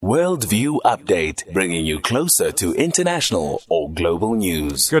Worldview Update, bringing you closer to international or global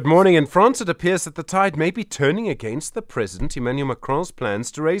news. Good morning. In France, it appears that the tide may be turning against the President Emmanuel Macron's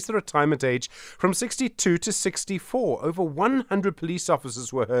plans to raise the retirement age from 62 to 64. Over 100 police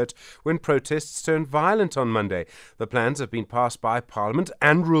officers were hurt when protests turned violent on Monday. The plans have been passed by Parliament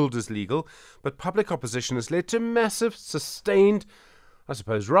and ruled as legal, but public opposition has led to massive, sustained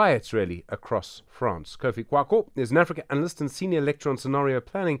riots, really, across France. Koffi Kouakou is an Africa Analyst and Senior Lecturer on Scenario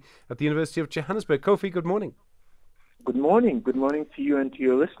Planning at the University of Johannesburg. Koffi, good morning. Good morning. Good morning to you and to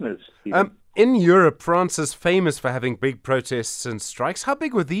your listeners. In Europe, France is famous for having big protests and strikes. How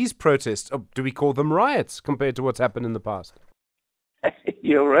big were these protests, or do we call them riots, compared to what's happened in the past?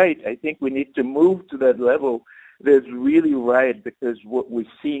 You're right. I think we need to move to that level. There's really riot because what we're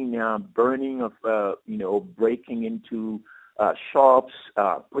seeing now, burning of, breaking into shops,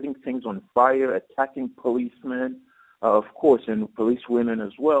 putting things on fire, attacking policemen, of course, and police women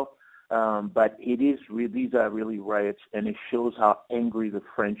as well. But these are really riots, and it shows how angry the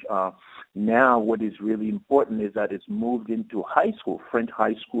French are. Now, what is really important is that it's moved into high school. French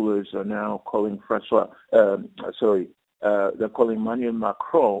high schoolers are now calling they're calling Emmanuel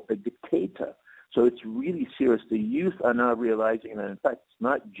Macron a dictator. So it's really serious. The youth are now realizing that, in fact, it's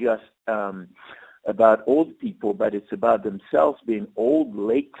not just about old people, but it's about themselves being old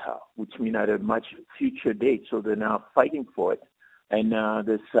later, which means at a much future date. So they're now fighting for it. And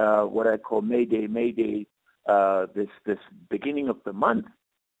this, what I call May Day, this beginning of the month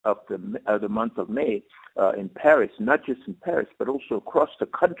of May in Paris, not just in Paris, but also across the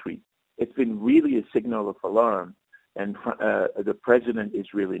country, it's been really a signal of alarm. And the president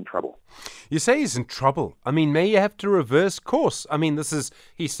is really in trouble. You say he's in trouble. I mean, may you have to reverse course? I mean,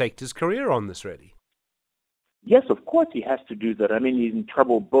 he's staked his career on this, really. Yes, of course he has to do that. I mean, he's in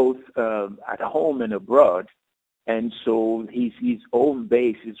trouble both at home and abroad. And so his own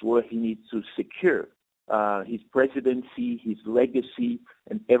base is where he needs to secure his presidency, his legacy,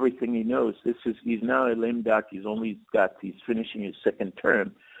 and everything he knows. He's now a lame duck. He's finishing his second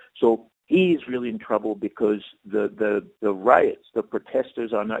term. So he is really in trouble because the riots, the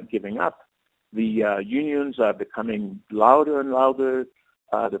protesters are not giving up. The unions are becoming louder and louder.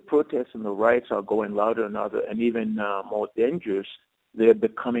 The protests and the riots are going louder and louder, and even more dangerous. They're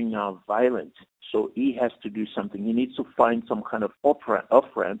becoming now violent. So he has to do something. He needs to find some kind of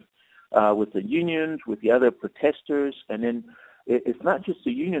off-ramp with the unions, with the other protesters, and then it's not just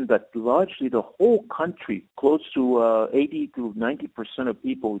the union, but largely the whole country. Close to 80 to 90% of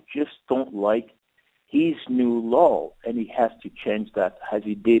people just don't like his new law, and he has to change that, as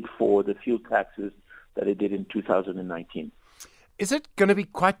he did for the fuel taxes that he did in 2019. Is it going to be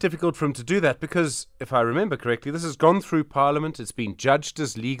quite difficult for him to do that? Because, if I remember correctly, this has gone through Parliament. It's been judged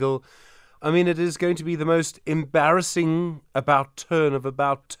as legal. I mean, it is going to be the most embarrassing about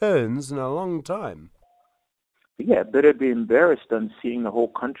turns in a long time. Yeah, better be embarrassed than seeing the whole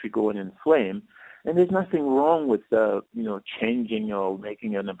country going in flame. And there's nothing wrong with, changing or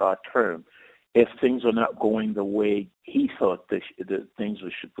making an about term if things are not going the way he thought the things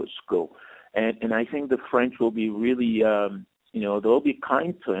were supposed to go. And I think the French will be really, they'll be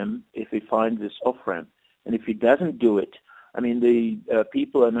kind to him if he finds this off-ramp. And if he doesn't do it, I mean, the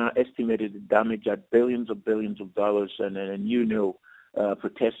people are now estimated to damage at billions of dollars. And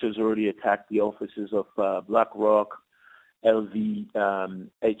protesters already attacked the offices of BlackRock, LV,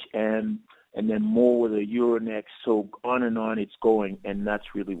 HM, and then more with the Euronext. So on and on it's going, and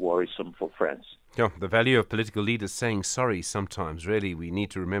that's really worrisome for France. Yeah, the value of political leaders saying sorry sometimes, really, we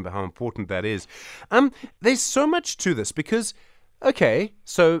need to remember how important that is. There's so much to this because, okay,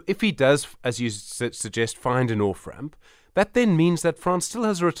 so if he does, as you suggest, find an off-ramp, that then means that France still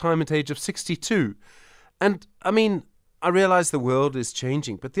has a retirement age of 62. And, I mean, I realize the world is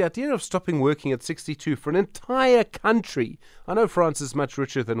changing, but the idea of stopping working at 62 for an entire country, I know France is much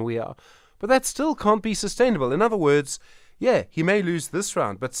richer than we are, but that still can't be sustainable. In other words, yeah, he may lose this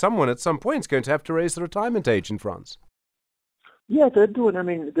round, but someone at some point is going to have to raise the retirement age in France. Yeah, they're doing. I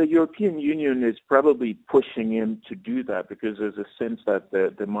mean, the European Union is probably pushing him to do that because there's a sense that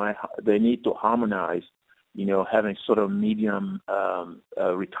they need to harmonize, having sort of medium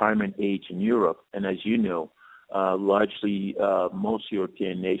retirement age in Europe. And as you know, largely most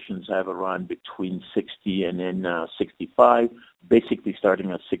European nations have around between 60 and then 65, basically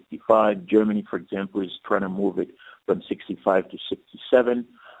starting at 65. Germany, for example, is trying to move it from 65 to 67.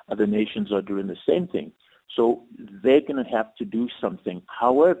 Other nations are doing the same thing. So they're going to have to do something.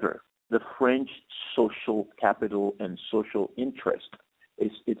 However, the French social capital and social interest,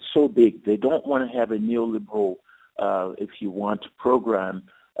 it's so big. They don't want to have a neoliberal, program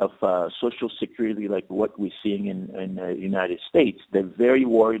Social Security like what we're seeing in the United States. They're very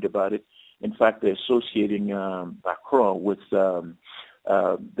worried about it. In fact, they're associating Macron with the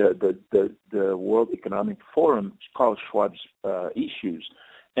World Economic Forum, Klaus Schwab's issues.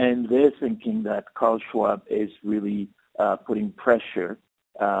 And they're thinking that Klaus Schwab is really putting pressure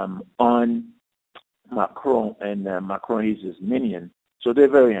on Macron, and Macron is his minion. So they're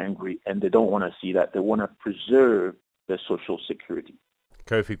very angry, and they don't want to see that. They want to preserve their Social Security.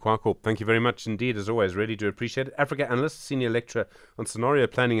 Koffi Kouakou, thank you very much indeed, as always. Really do appreciate it. Africa Analyst, Senior Lecturer on Scenario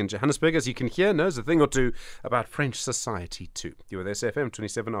Planning in Johannesburg. As you can hear, knows a thing or two about French society too. You're with SFM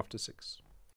 27 after 6.